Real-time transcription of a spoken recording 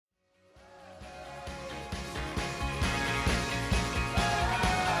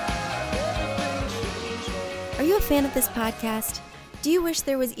you a fan of this podcast? Do you wish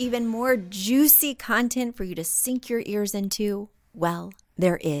there was even more juicy content for you to sink your ears into? Well,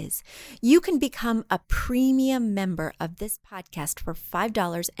 there is. You can become a premium member of this podcast for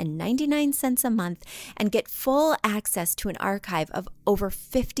 $5.99 a month and get full access to an archive of over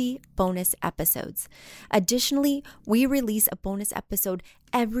 50 bonus episodes. Additionally, we release a bonus episode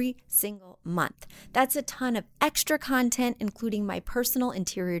every single month. That's a ton of extra content, including my personal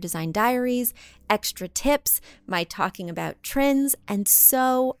interior design diaries, extra tips, my talking about trends, and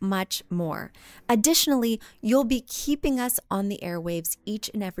so much more. Additionally, you'll be keeping us on the airwaves each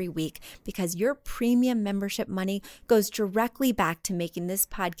and every week because your premium membership money goes directly back to making this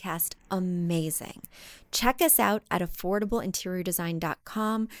podcast amazing. Check us out at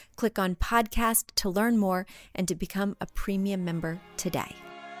affordableinteriordesign.com. Click on podcast to learn more and to become a premium member today.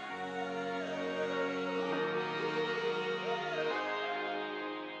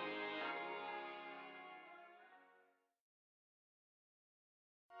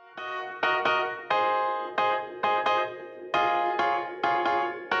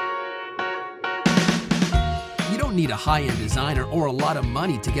 You don't need a high-end designer or a lot of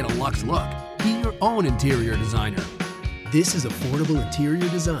money to get a luxe look. Be your own interior designer. This is Affordable Interior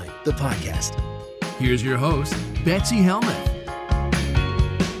Design, the podcast. Here's your host, Betsy Helmuth.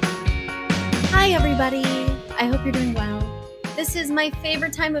 Hi, everybody. I hope you're doing well. This is my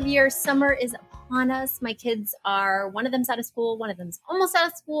favorite time of year. Summer is upon us. My kids one of them's out of school, one of them's almost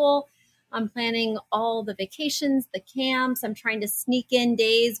out of school. I'm planning all the vacations, the camps. I'm trying to sneak in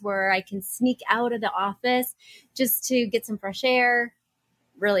days where I can sneak out of the office just to get some fresh air,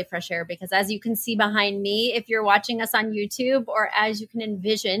 really fresh air, because as you can see behind me, if you're watching us on YouTube, or as you can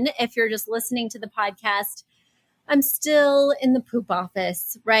envision, if you're just listening to the podcast, I'm still in the poop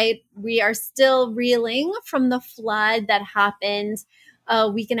office, right? We are still reeling from the flood that happened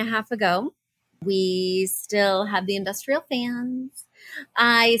a week and a half ago. We still have the industrial fans.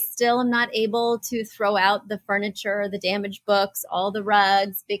 I still am not able to throw out the furniture, the damaged books, all the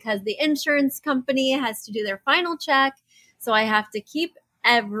rugs, because the insurance company has to do their final check. So I have to keep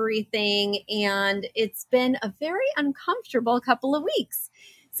everything. And it's been a very uncomfortable couple of weeks.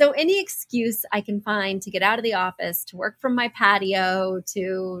 So any excuse I can find to get out of the office, to work from my patio,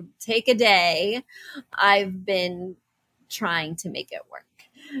 to take a day, I've been trying to make it work.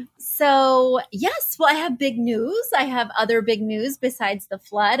 So yes, well, I have big news. I have other big news besides the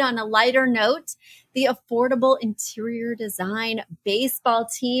flood. On a lighter note, the Affordable Interior Design baseball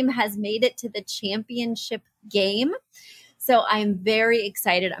team has made it to the championship game. So I'm very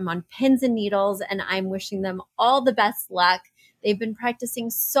excited. I'm on pins and needles and I'm wishing them all the best luck. They've been practicing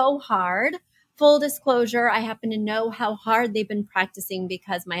so hard. Full disclosure, I happen to know how hard they've been practicing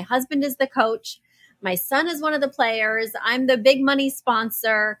because my husband is the coach. My son is one of the players. I'm the big money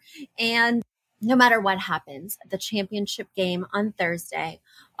sponsor. And no matter what happens at the championship game on Thursday,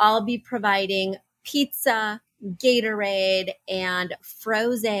 I'll be providing pizza, Gatorade, and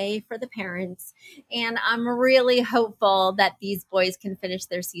Froze for the parents. And I'm really hopeful that these boys can finish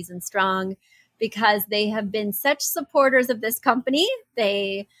their season strong because they have been such supporters of this company.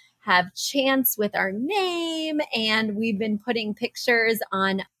 They have chants with our name, and we've been putting pictures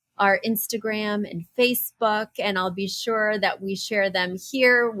on our Instagram and Facebook, and I'll be sure that we share them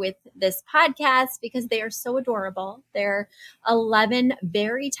here with this podcast because they are so adorable. They're 11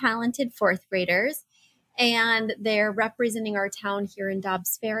 very talented fourth graders, and they're representing our town here in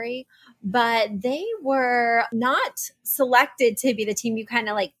Dobbs Ferry, but they were not selected to be the team. You kind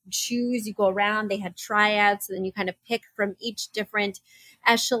of like choose, you go around, they had tryouts, and then you kind of pick from each different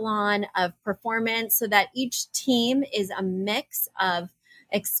echelon of performance so that each team is a mix of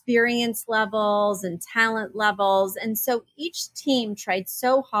experience levels and talent levels. And so each team tried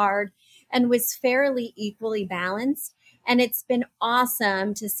so hard and was fairly equally balanced. And it's been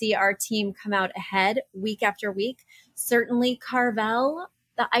awesome to see our team come out ahead week after week. Certainly Carvel,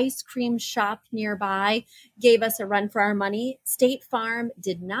 the ice cream shop nearby, gave us a run for our money. State Farm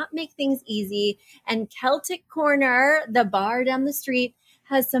did not make things easy. And Celtic Corner, the bar down the street,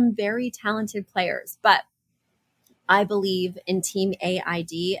 has some very talented players. But I believe in Team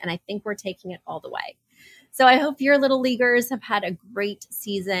AID, and I think we're taking it all the way. So I hope your little leaguers have had a great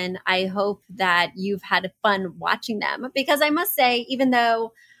season. I hope that you've had fun watching them because I must say, even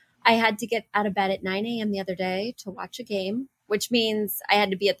though I had to get out of bed at 9 a.m. the other day to watch a game, which means I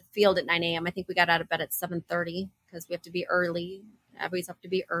had to be at the field at 9 a.m. I think we got out of bed at 7:30 because we have to be early. I always have to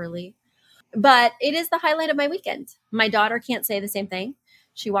be early. But it is the highlight of my weekend. My daughter can't say the same thing.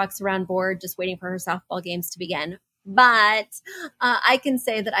 She walks around bored, just waiting for her softball games to begin. But I can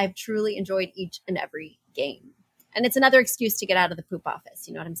say that I've truly enjoyed each and every game. And it's another excuse to get out of the poop office.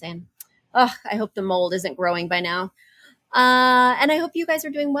 You know what I'm saying? Ugh, I hope the mold isn't growing by now. And I hope you guys are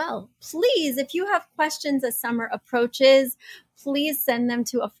doing well. Please, if you have questions as summer approaches, please send them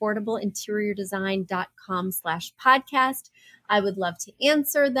to affordableinteriordesign.com/podcast. I would love to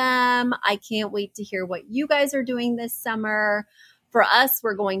answer them. I can't wait to hear what you guys are doing this summer. For us,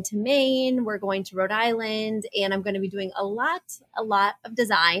 we're going to Maine, we're going to Rhode Island, and I'm going to be doing a lot of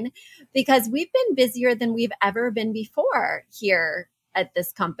design because we've been busier than we've ever been before here at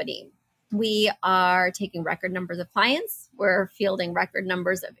this company. We are taking record numbers of clients. We're fielding record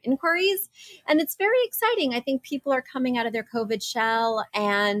numbers of inquiries. And it's very exciting. I think people are coming out of their COVID shell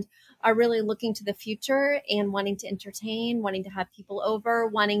and are really looking to the future and wanting to entertain, wanting to have people over,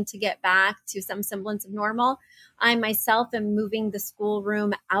 wanting to get back to some semblance of normal. I myself am moving the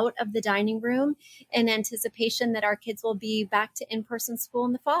schoolroom out of the dining room in anticipation that our kids will be back to in-person school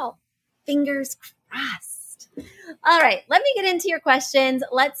in the fall. Fingers crossed. All right, let me get into your questions.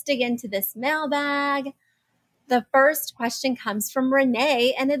 Let's dig into this mailbag. The first question comes from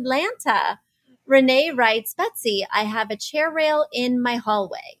Renee in Atlanta. Renee writes, Betsy, I have a chair rail in my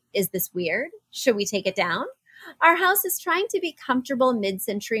hallway. Is this weird? Should we take it down? Our house is trying to be comfortable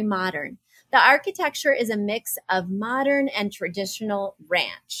mid-century modern. The architecture is a mix of modern and traditional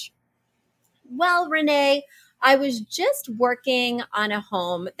ranch. Well, Renee, I was just working on a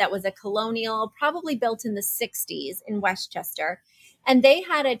home that was a colonial, probably built in the 60s in Westchester. And they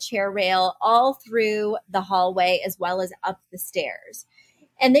had a chair rail all through the hallway as well as up the stairs.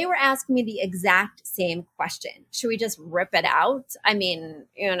 And they were asking me the exact same question. Should we just rip it out? I mean,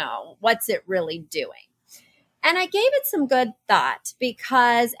 what's it really doing? And I gave it some good thought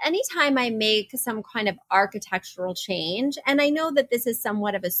because anytime I make some kind of architectural change, and I know that this is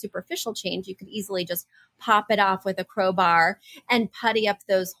somewhat of a superficial change, you could easily just pop it off with a crowbar and putty up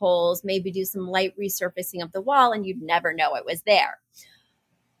those holes, maybe do some light resurfacing of the wall, and you'd never know it was there.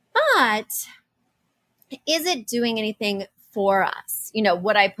 But is it doing anything for us?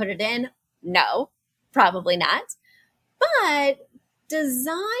 Would I put it in? No, probably not. But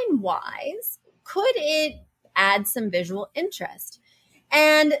design-wise, could it add some visual interest?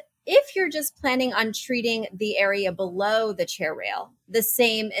 And if you're just planning on treating the area below the chair rail the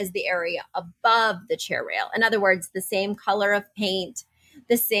same as the area above the chair rail, in other words, the same color of paint,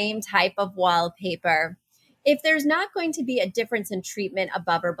 the same type of wallpaper, if there's not going to be a difference in treatment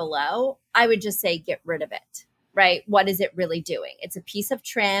above or below, I would just say get rid of it, right? What is it really doing? It's a piece of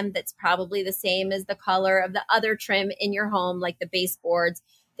trim that's probably the same as the color of the other trim in your home, like the baseboards,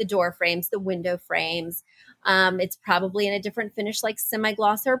 the door frames, the window frames. It's probably in a different finish like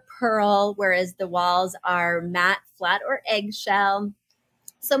semi-gloss or pearl, whereas the walls are matte, flat, or eggshell.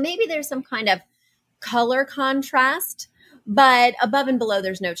 So maybe there's some kind of color contrast, but above and below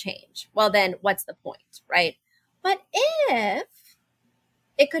there's no change. Well, then what's the point, right? But if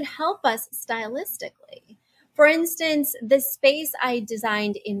it could help us stylistically, for instance, the space I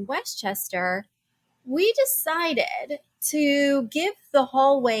designed in Westchester, we decided to give the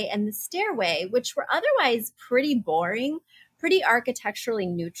hallway and the stairway, which were otherwise pretty boring, pretty architecturally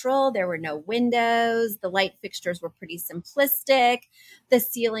neutral. There were no windows. The light fixtures were pretty simplistic. The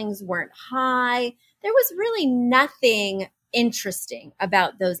ceilings weren't high. There was really nothing interesting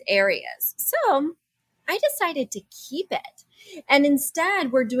about those areas. So I decided to keep it. And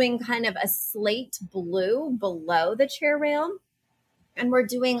instead, we're doing kind of a slate blue below the chair rail. And we're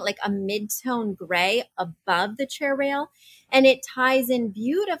doing like a mid-tone gray above the chair rail. And it ties in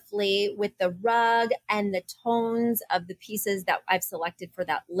beautifully with the rug and the tones of the pieces that I've selected for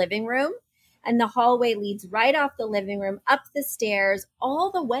that living room. And the hallway leads right off the living room, up the stairs, all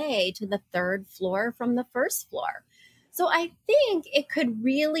the way to the third floor from the first floor. So I think it could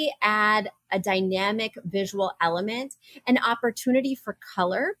really add a dynamic visual element, an opportunity for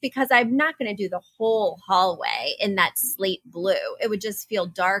color, because I'm not going to do the whole hallway in that slate blue. It would just feel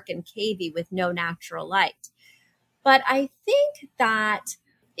dark and cavey with no natural light. But I think that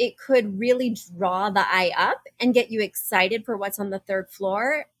it could really draw the eye up and get you excited for what's on the third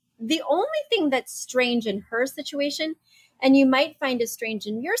floor. The only thing that's strange in her situation, and you might find it strange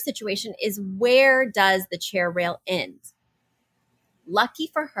in your situation, is where does the chair rail end? Lucky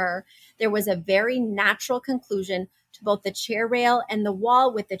for her, there was a very natural conclusion to both the chair rail and the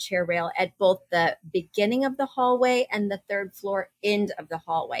wall with the chair rail at both the beginning of the hallway and the third floor end of the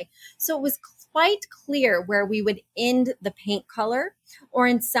hallway. So it was quite clear where we would end the paint color, or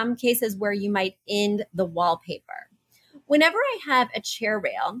in some cases where you might end the wallpaper. Whenever I have a chair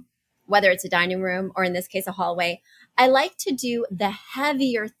rail, whether it's a dining room or in this case a hallway, I like to do the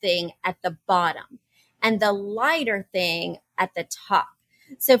heavier thing at the bottom and the lighter thing at the top.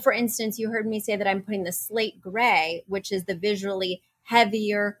 So for instance, you heard me say that I'm putting the slate gray, which is the visually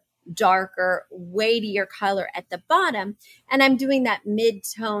heavier, darker, weightier color at the bottom. And I'm doing that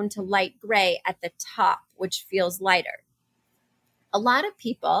mid-tone to light gray at the top, which feels lighter. A lot of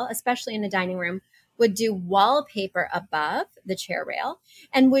people, especially in a dining room, would do wallpaper above the chair rail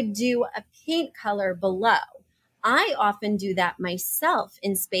and would do a paint color below. I often do that myself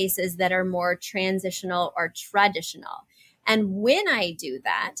in spaces that are more transitional or traditional. And when I do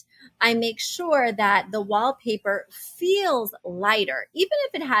that, I make sure that the wallpaper feels lighter, even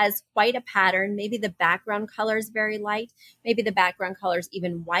if it has quite a pattern. Maybe the background color is very light. Maybe the background color is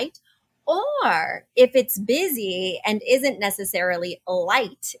even white. Or if it's busy and isn't necessarily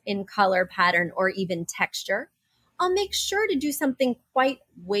light in color pattern or even texture, I'll make sure to do something quite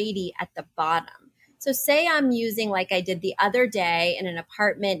weighty at the bottom. So say I'm using, like I did the other day in an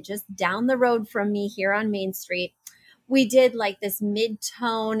apartment just down the road from me here on Main Street, we did like this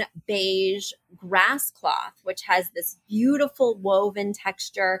mid-tone beige grass cloth, which has this beautiful woven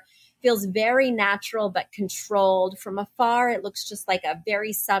texture, feels very natural but controlled. From afar, it looks just like a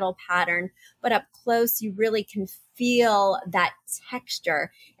very subtle pattern, but up close, you really can feel that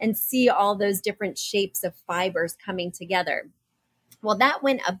texture and see all those different shapes of fibers coming together. Well, that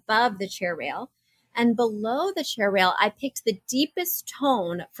went above the chair rail. And below the chair rail, I picked the deepest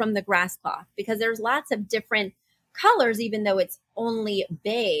tone from the grass cloth because there's lots of different colors, even though it's only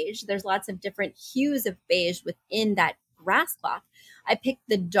beige. There's lots of different hues of beige within that grass cloth. I picked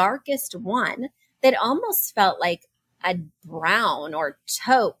the darkest one that almost felt like a brown or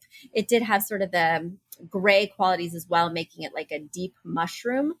taupe. It did have sort of the gray qualities as well, making it like a deep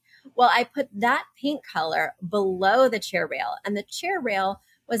mushroom. Well, I put that paint color below the chair rail, and the chair rail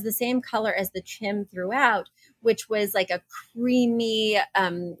was the same color as the trim throughout, which was like a creamy,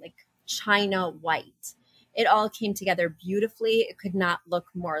 like china white. It all came together beautifully. It could not look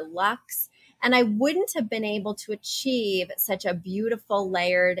more luxe. And I wouldn't have been able to achieve such a beautiful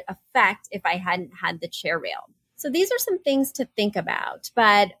layered effect if I hadn't had the chair rail. So these are some things to think about.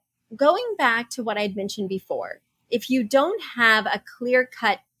 But going back to what I'd mentioned before, if you don't have a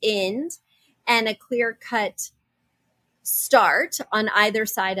clear-cut end and a clear-cut start on either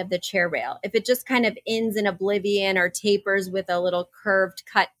side of the chair rail, if it just kind of ends in oblivion or tapers with a little curved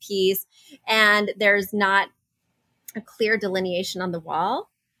cut piece and there's not a clear delineation on the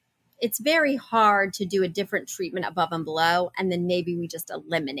wall, it's very hard to do a different treatment above and below, and then maybe we just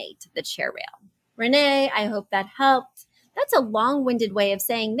eliminate the chair rail. Renee, I hope that helped. That's a long-winded way of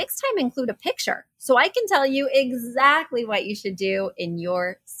saying next time include a picture so I can tell you exactly what you should do in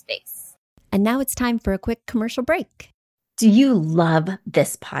your space. And now it's time for a quick commercial break. Do you love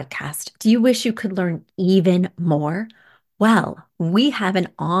this podcast? Do you wish you could learn even more? Well, we have an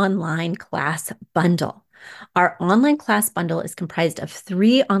online class bundle. Our online class bundle is comprised of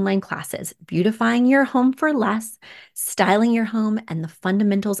 3 online classes: Beautifying Your Home for Less, Styling Your Home, and the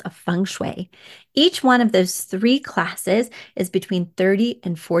Fundamentals of Feng Shui. Each one of those 3 classes is between 30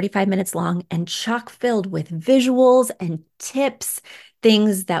 and 45 minutes long and chock-filled with visuals and tips,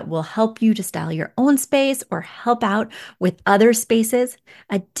 things that will help you to style your own space or help out with other spaces.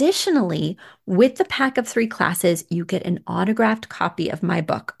 Additionally, with the pack of 3 classes, you get an autographed copy of my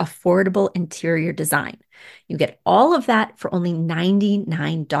book, Affordable Interior Design. You get all of that for only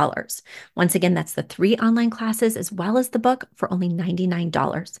 $99. Once again, that's the 3 online classes as well as the book for only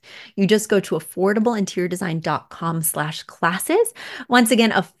 $99. You just go to affordableinteriordesign.com/classes. Once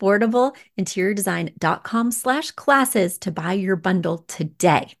again, affordableinteriordesign.com/classes to buy your bundle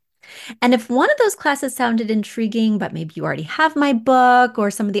today. And if one of those classes sounded intriguing, but maybe you already have my book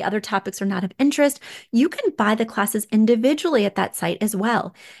or some of the other topics are not of interest, you can buy the classes individually at that site as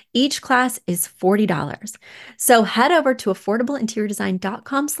well. Each class is $40. So head over to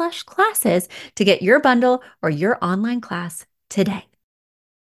affordableinteriordesign.com/classes to get your bundle or your online class today.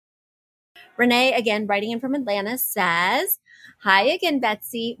 Renee, again, writing in from Atlanta, says, "Hi again,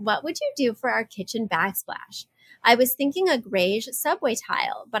 Betsy. What would you do for our kitchen backsplash? I was thinking a grayish subway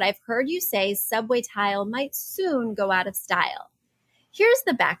tile, but I've heard you say subway tile might soon go out of style. Here's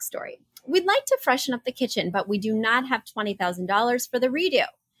the backstory. We'd like to freshen up the kitchen, but we do not have $20,000 for the redo.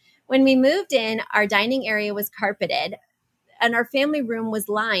 When we moved in, our dining area was carpeted, and our family room was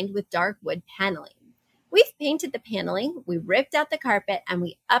lined with dark wood paneling. We've painted the paneling, we ripped out the carpet, and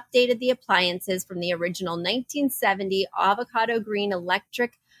we updated the appliances from the original 1970 avocado green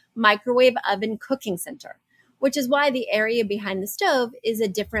electric microwave oven cooking center, which is why the area behind the stove is a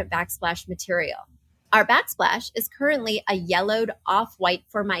different backsplash material. Our backsplash is currently a yellowed off-white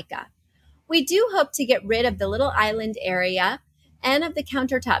Formica. We do hope to get rid of the little island area and of the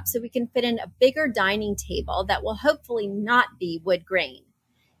countertop so we can fit in a bigger dining table that will hopefully not be wood grain.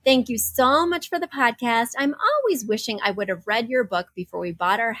 Thank you so much for the podcast. I'm always wishing I would have read your book before we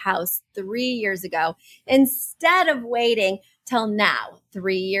bought our house 3 years ago instead of waiting till now,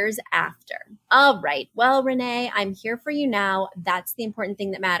 3 years after. All right. Well, Renee, I'm here for you now. That's the important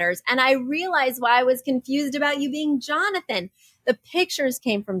thing that matters. And I realize why I was confused about you being Jonathan. The pictures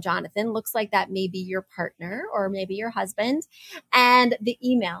came from Jonathan. Looks like that may be your partner or maybe your husband. And the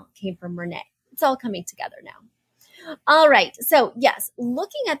email came from Renee. It's all coming together now. All right. So yes,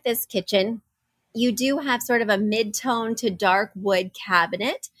 looking at this kitchen, you do have sort of a mid-tone to dark wood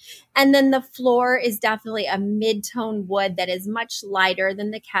cabinet. And then the floor is definitely a mid-tone wood that is much lighter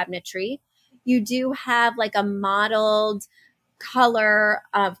than the cabinetry. You do have like a mottled color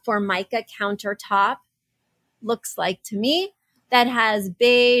Formica countertop, looks like to me, that has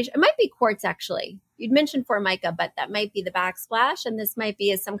beige. It might be quartz actually. You'd mentioned Formica, but that might be the backsplash. And this might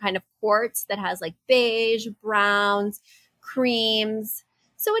be some kind of quartz that has like beige, browns, creams.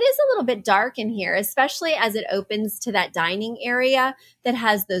 So it is a little bit dark in here, especially as it opens to that dining area that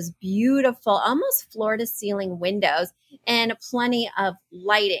has those beautiful, almost floor to ceiling windows and plenty of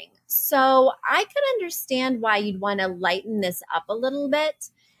lighting. So I could understand why you'd want to lighten this up a little bit.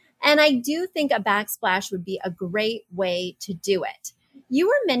 And I do think a backsplash would be a great way to do it. You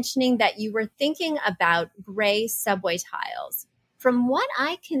were mentioning that you were thinking about gray subway tiles. From what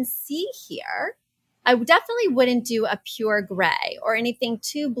I can see here, I definitely wouldn't do a pure gray or anything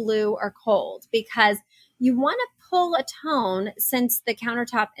too blue or cold because you want to pull a tone since the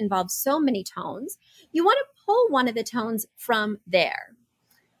countertop involves so many tones. You want to pull one of the tones from there.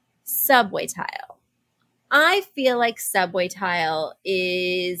 Subway tile. I feel like subway tile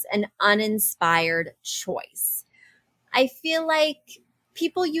is an uninspired choice. I feel like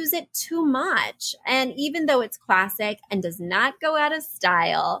people use it too much. And even though it's classic and does not go out of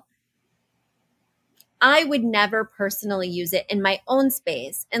style, I would never personally use it in my own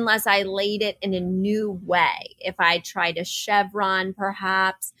space unless I laid it in a new way. If I tried a chevron,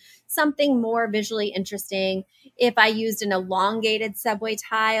 perhaps something more visually interesting. If I used an elongated subway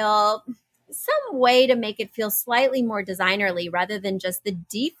tile, some way to make it feel slightly more designerly rather than just the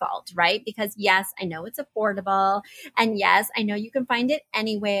default, right? Because yes, I know it's affordable. And yes, I know you can find it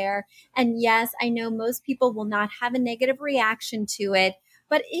anywhere. And yes, I know most people will not have a negative reaction to it.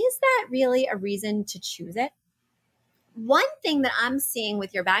 But is that really a reason to choose it? One thing that I'm seeing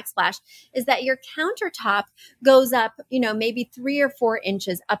with your backsplash is that your countertop goes up, maybe 3 or 4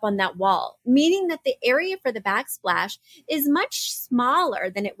 inches up on that wall, meaning that the area for the backsplash is much smaller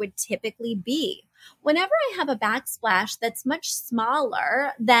than it would typically be. Whenever I have a backsplash that's much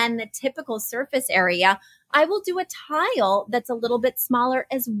smaller than the typical surface area, I will do a tile that's a little bit smaller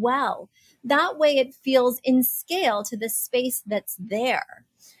as well. That way it feels in scale to the space that's there.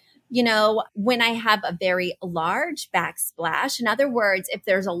 When I have a very large backsplash, in other words, if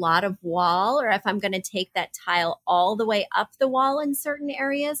there's a lot of wall or if I'm going to take that tile all the way up the wall in certain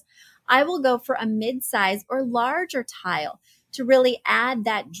areas, I will go for a mid-size or larger tile to really add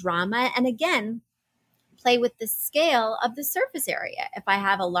that drama. And again, play with the scale of the surface area. If I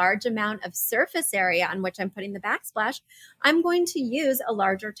have a large amount of surface area on which I'm putting the backsplash, I'm going to use a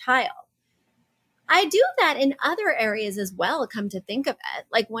larger tile. I do that in other areas as well, come to think of it.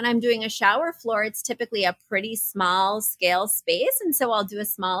 Like when I'm doing a shower floor, it's typically a pretty small scale space. And so I'll do a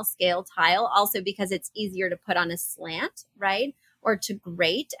small scale tile also because it's easier to put on a slant, right? Or to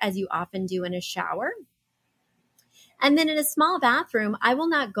grate as you often do in a shower. And then in a small bathroom, I will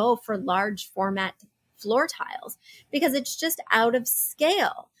not go for large format floor tiles because it's just out of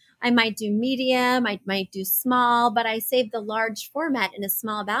scale. I might do medium, I might do small, but I save the large format in a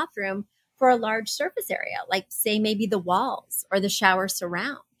small bathroom for a large surface area, like say maybe the walls or the shower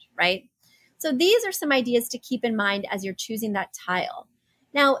surround, right? So these are some ideas to keep in mind as you're choosing that tile.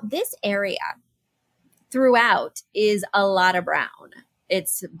 Now, this area throughout is a lot of brown.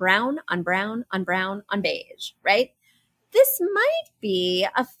 It's brown on brown on brown on beige, right? This might be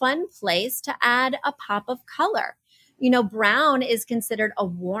a fun place to add a pop of color. Brown is considered a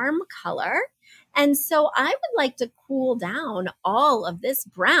warm color. And so I would like to cool down all of this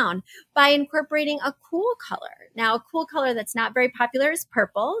brown by incorporating a cool color. Now, a cool color that's not very popular is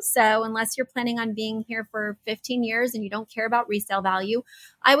purple. So unless you're planning on being here for 15 years and you don't care about resale value,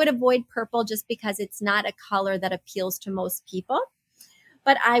 I would avoid purple just because it's not a color that appeals to most people.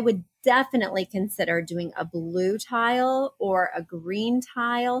 But I would definitely consider doing a blue tile or a green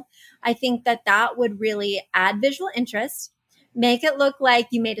tile. I think that would really add visual interest, make it look like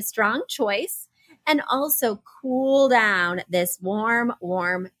you made a strong choice, and also cool down this warm,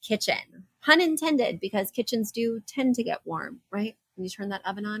 warm kitchen. Pun intended, because kitchens do tend to get warm, right? When you turn that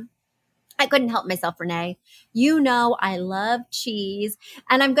oven on. I couldn't help myself, Renee. You know I love cheese,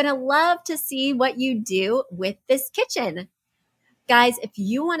 and I'm going to love to see what you do with this kitchen. Guys, if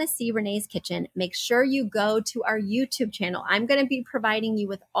you want to see Renee's kitchen, make sure you go to our YouTube channel. I'm going to be providing you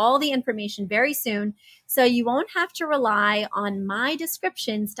with all the information very soon, so you won't have to rely on my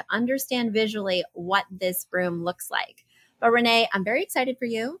descriptions to understand visually what this room looks like. But Renee, I'm very excited for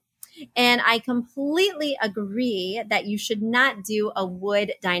you. And I completely agree that you should not do a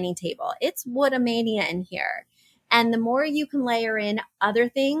wood dining table. It's wood-a-mania in here. And the more you can layer in other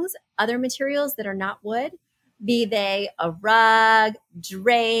things, other materials that are not wood, be they a rug,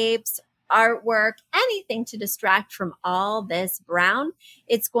 drapes, artwork, anything to distract from all this brown,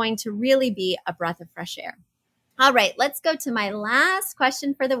 it's going to really be a breath of fresh air. All right, let's go to my last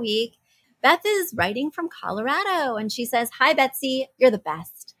question for the week. Beth is writing from Colorado, and she says, "Hi, Betsy, you're the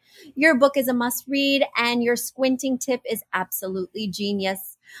best. Your book is a must read, and your squinting tip is absolutely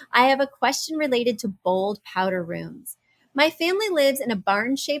genius. I have a question related to bold powder rooms. My family lives in a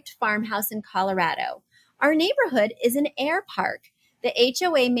barn-shaped farmhouse in Colorado. Our neighborhood is an air park. The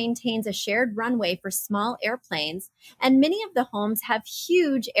HOA maintains a shared runway for small airplanes, and many of the homes have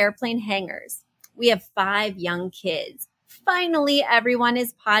huge airplane hangars. We have 5 young kids. Finally, everyone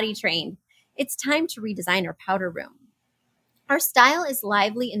is potty trained. It's time to redesign our powder room. Our style is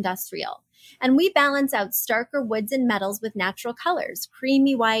lively industrial, and we balance out starker woods and metals with natural colors: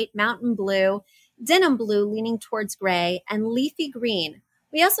 creamy white, mountain blue, denim blue leaning towards gray, and leafy green.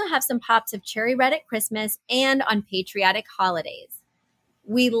 We also have some pops of cherry red at Christmas and on patriotic holidays.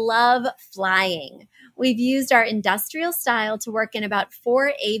 We love flying. We've used our industrial style to work in about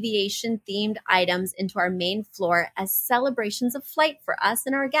 4 aviation-themed items into our main floor as celebrations of flight for us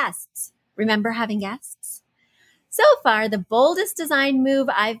and our guests. Remember having guests? So far, the boldest design move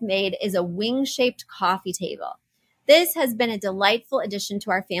I've made is a wing-shaped coffee table. This has been a delightful addition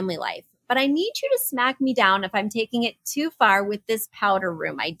to our family life, but I need you to smack me down if I'm taking it too far with this powder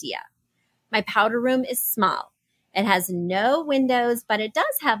room idea. My powder room is small. It has no windows, but it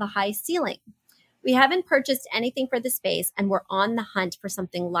does have a high ceiling. We haven't purchased anything for the space, and we're on the hunt for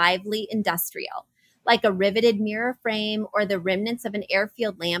something lively industrial, like a riveted mirror frame or the remnants of an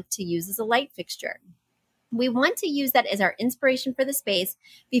airfield lamp to use as a light fixture. We want to use that as our inspiration for the space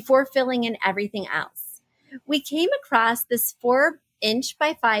before filling in everything else. We came across this 4-inch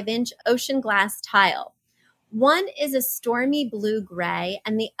by 5-inch ocean glass tile. One is a stormy blue-gray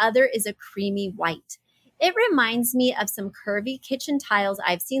and the other is a creamy white. It reminds me of some curvy kitchen tiles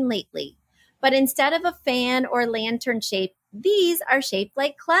I've seen lately, but instead of a fan or lantern shape, these are shaped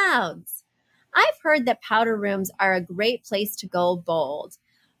like clouds. I've heard that powder rooms are a great place to go bold.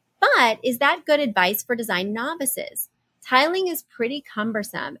 But is that good advice for design novices? Tiling is pretty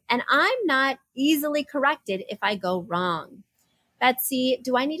cumbersome, and I'm not easily corrected if I go wrong. Betsy,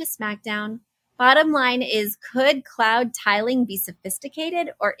 do I need a smackdown? Bottom line is, could cloud tiling be sophisticated,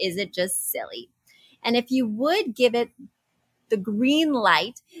 or is it just silly? And if you would give it the green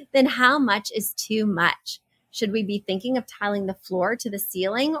light, then how much is too much? Should we be thinking of tiling the floor to the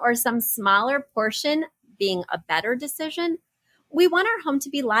ceiling, or some smaller portion being a better decision? We want our home to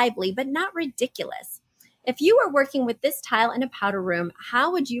be lively, but not ridiculous. If you were working with this tile in a powder room, how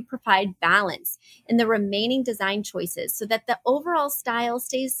would you provide balance in the remaining design choices so that the overall style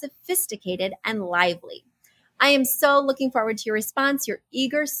stays sophisticated and lively? I am so looking forward to your response, your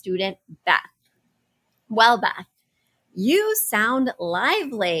eager student, Beth. Well, Beth, you sound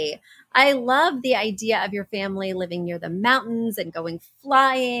lively. I love the idea of your family living near the mountains and going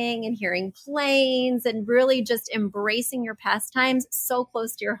flying and hearing planes and really just embracing your pastimes so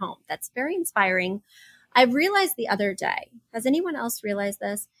close to your home. That's very inspiring. I realized the other day, has anyone else realized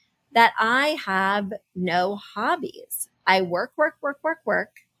this? That I have no hobbies. I work.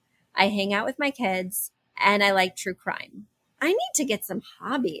 I hang out with my kids, and I like true crime. I need to get some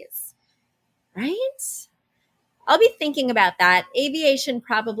hobbies, right? I'll be thinking about that. Aviation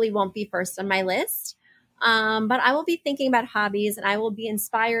probably won't be first on my list, but I will be thinking about hobbies, and I will be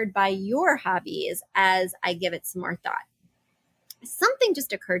inspired by your hobbies as I give it some more thought. Something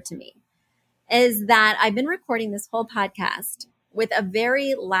just occurred to me is that I've been recording this whole podcast with a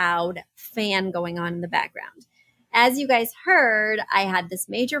very loud fan going on in the background. As you guys heard, I had this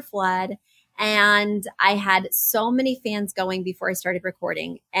major flood, and I had so many fans going before I started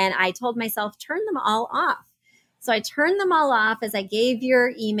recording, and I told myself, turn them all off. So I turned them all off as I gave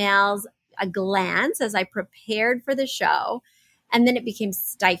your emails a glance as I prepared for the show. And then it became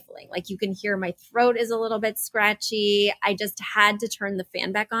stifling. Like you can hear my throat is a little bit scratchy. I just had to turn the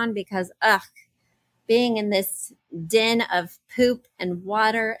fan back on because, being in this din of poop and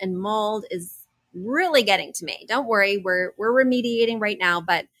water and mold is really getting to me. Don't worry, we're remediating right now,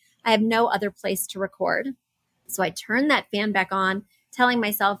 but I have no other place to record. So I turned that fan back on, telling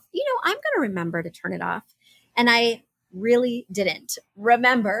myself, I'm going to remember to turn it off. And I really didn't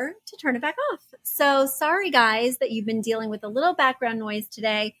remember to turn it back off. So sorry, guys, that you've been dealing with a little background noise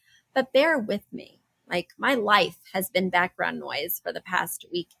today, but bear with me. Like, my life has been background noise for the past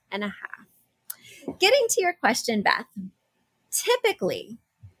week and a half. Getting to your question, Beth, typically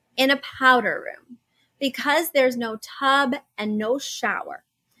in a powder room, because there's no tub and no shower,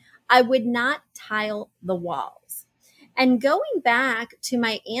 I would not tile the walls. And going back to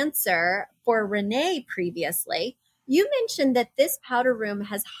my answer for Renee previously, you mentioned that this powder room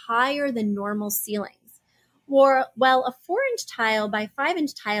has higher than normal ceilings. Well, a 4-inch tile by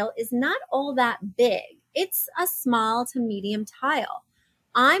 5-inch tile is not all that big. It's a small to medium tile.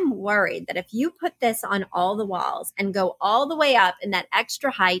 I'm worried that if you put this on all the walls and go all the way up in that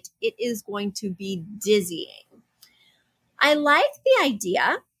extra height, it is going to be dizzying. I like the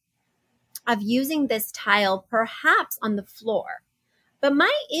idea of using this tile perhaps on the floor. But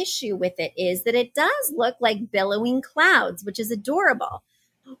my issue with it is that it does look like billowing clouds, which is adorable,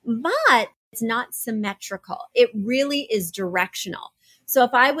 but it's not symmetrical. It really is directional. So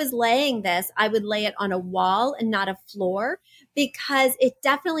if I was laying this, I would lay it on a wall and not a floor because it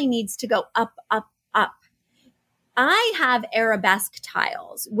definitely needs to go up, up, up. I have arabesque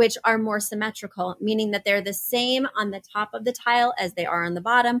tiles, which are more symmetrical, meaning that they're the same on the top of the tile as they are on the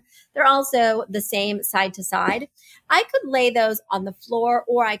bottom. They're also the same side to side. I could lay those on the floor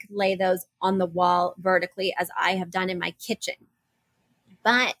or I could lay those on the wall vertically as I have done in my kitchen.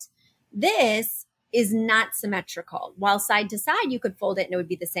 But this is not symmetrical. While side to side, you could fold it and it would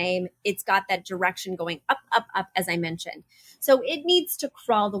be the same. It's got that direction going up, up, up, as I mentioned. So it needs to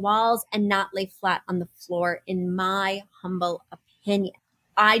crawl the walls and not lay flat on the floor, in my humble opinion.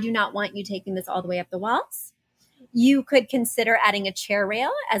 I do not want you taking this all the way up the walls. You could consider adding a chair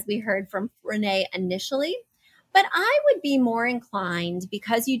rail, as we heard from Renee initially. But I would be more inclined,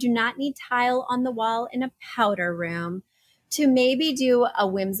 because you do not need tile on the wall in a powder room, to maybe do a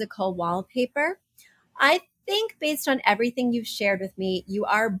whimsical wallpaper. I think based on everything you've shared with me, you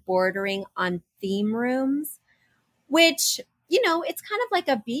are bordering on theme rooms, which, it's kind of like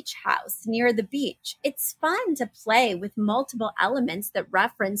a beach house near the beach. It's fun to play with multiple elements that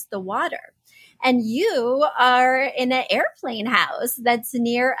reference the water. And you are in an airplane house that's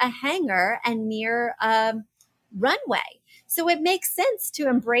near a hangar and near a runway. So it makes sense to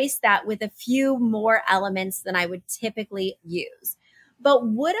embrace that with a few more elements than I would typically use. But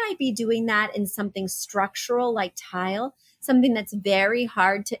would I be doing that in something structural like tile, something that's very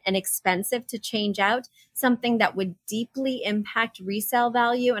hard and expensive to change out, something that would deeply impact resale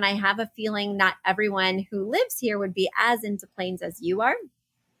value? And I have a feeling not everyone who lives here would be as into planes as you are.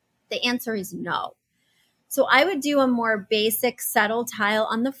 The answer is no. So I would do a more basic, subtle tile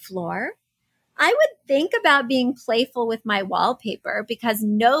on the floor. I would think about being playful with my wallpaper, because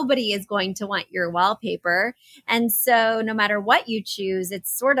nobody is going to want your wallpaper. And so no matter what you choose,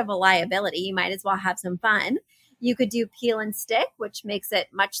 it's sort of a liability. You might as well have some fun. You could do peel and stick, which makes it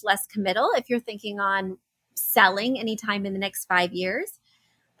much less committal if you're thinking on selling anytime in the next 5 years.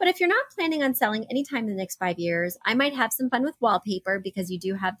 But if you're not planning on selling anytime in the next 5 years, I might have some fun with wallpaper, because you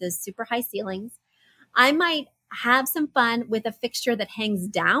do have those super high ceilings. I might have some fun with a fixture that hangs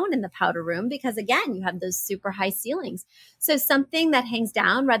down in the powder room, because again, you have those super high ceilings. So something that hangs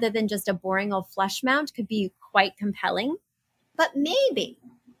down rather than just a boring old flush mount could be quite compelling. But maybe,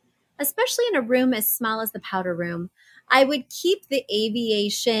 especially in a room as small as the powder room, I would keep the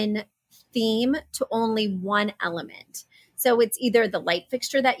aviation theme to only one element. So it's either the light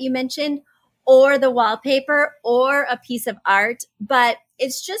fixture that you mentioned, or the wallpaper, or a piece of art, but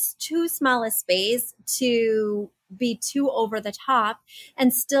it's just too small a space to be too over the top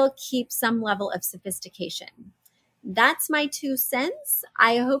and still keep some level of sophistication. That's my 2 cents.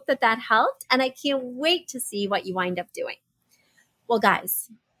 I hope that helped, and I can't wait to see what you wind up doing. Well,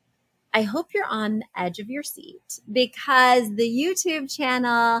 guys, I hope you're on the edge of your seat, because the YouTube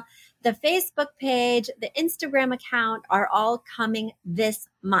channel, the Facebook page, the Instagram account are all coming this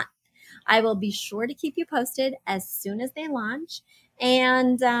month. I will be sure to keep you posted as soon as they launch.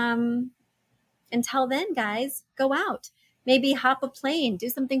 And until then, guys, go out. Maybe hop a plane, do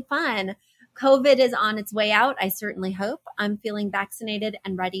something fun. COVID is on its way out, I certainly hope. I'm feeling vaccinated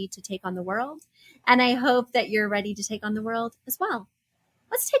and ready to take on the world. And I hope that you're ready to take on the world as well.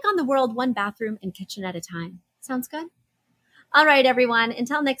 Let's take on the world one bathroom and kitchen at a time. Sounds good? All right, everyone.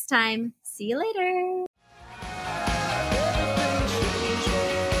 Until next time, see you later.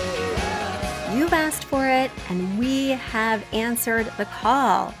 You've asked for it, and we have answered the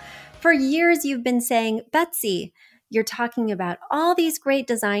call. For years, you've been saying, Betsy, You're talking about all these great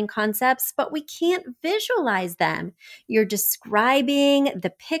design concepts, but we can't visualize them. You're describing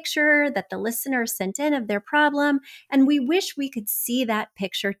the picture that the listener sent in of their problem, and we wish we could see that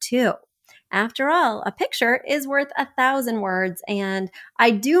picture too. After all, a picture is worth 1,000 words, and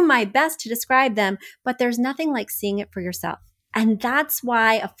I do my best to describe them, but there's nothing like seeing it for yourself. And that's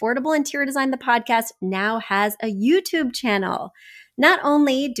why Affordable Interior Design, the podcast, now has a YouTube channel. Not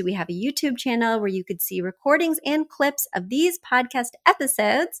only do we have a YouTube channel where you could see recordings and clips of these podcast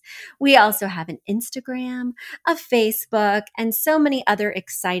episodes, we also have an Instagram, a Facebook, and so many other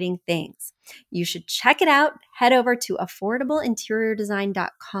exciting things. You should check it out. Head over to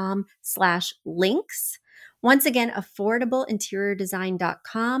affordableinteriordesign.com/links. Once again,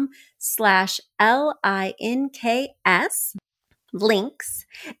 affordableinteriordesign.com/LINKS. links.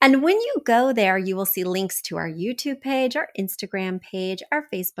 And when you go there, you will see links to our YouTube page, our Instagram page, our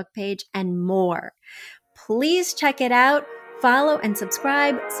Facebook page, and more. Please check it out, follow and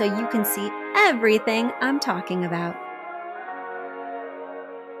subscribe so you can see everything I'm talking about.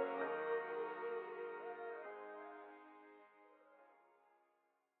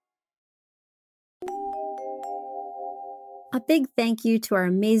 A big thank you to our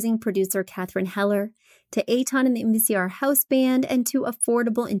amazing producer, Catherine Heller, to Aton and the MVCR House Band, and to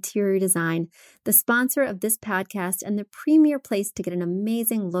Affordable Interior Design, the sponsor of this podcast and the premier place to get an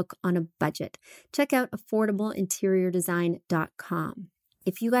amazing look on a budget. Check out affordableinteriordesign.com.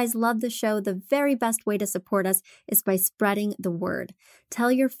 If you guys love the show, the very best way to support us is by spreading the word.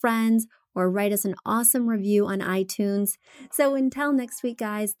 Tell your friends or write us an awesome review on iTunes. So until next week,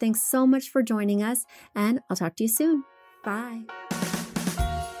 guys, thanks so much for joining us, and I'll talk to you soon. Bye.